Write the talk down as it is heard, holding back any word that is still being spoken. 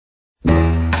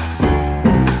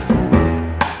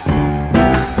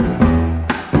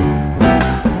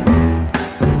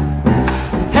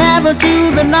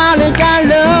knowledge I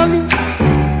love you.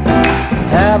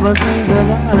 Haven't you the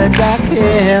knowledge I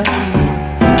care?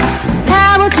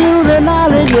 Haven't you the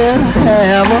knowledge that I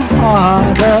have a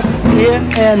heart up here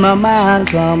in my mind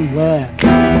somewhere?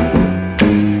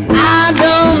 I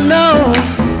don't know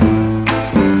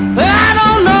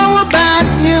about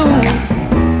you.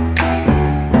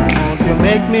 Won't you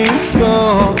make me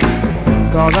sure?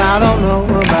 'Cause I don't know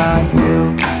about you.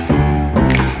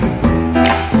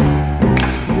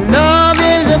 Love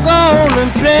is a golden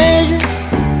treasure,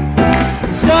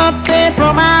 something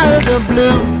from out of the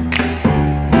blue.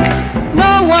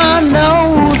 No one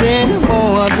knows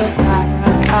anymore than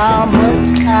how much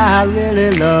I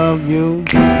really love you.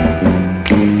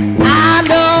 I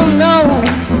don't know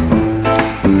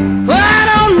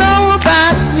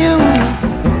about you.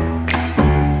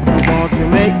 Won't you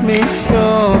make me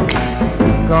sure?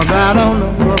 'Cause I don't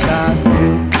know about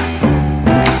you.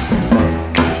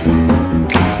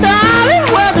 Darling,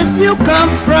 where did you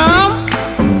come from?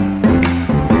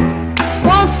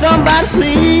 Won't somebody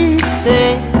please say?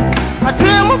 I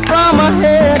tremble from my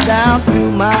head down to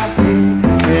my feet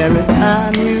every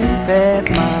time you pass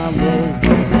my way.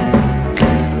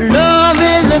 Love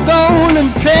is a golden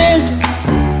treasure,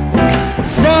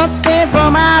 something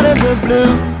from out of the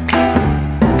blue.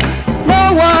 No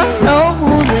one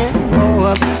knows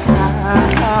anymore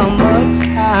how much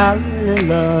I really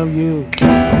love you.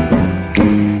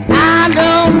 I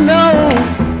don't know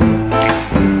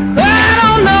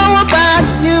about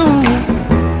you.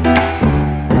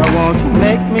 Won't you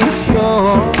make me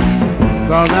sure?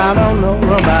 'Cause I don't know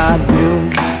about you.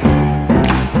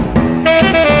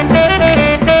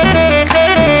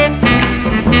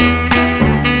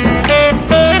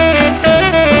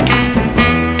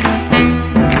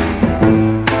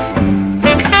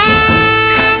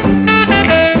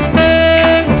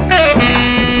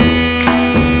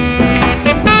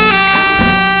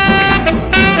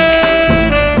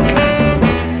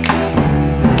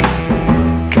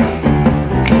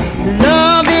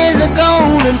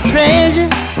 Treasure,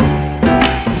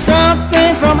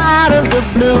 something from out of the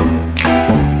blue.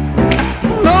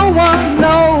 No one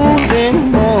knows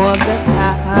anymore than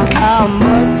how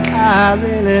much I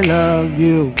really love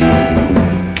you.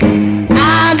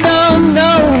 I don't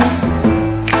know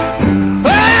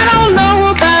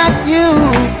about you.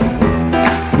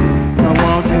 Now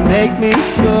won't you make me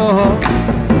sure?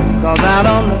 'Cause I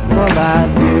don't know about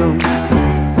you.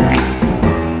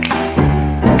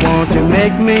 Won't you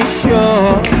make me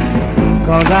sure?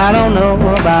 'Cause I don't know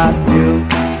about you.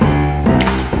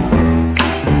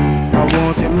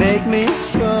 Won't you make me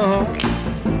sure?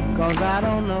 'Cause I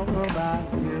don't know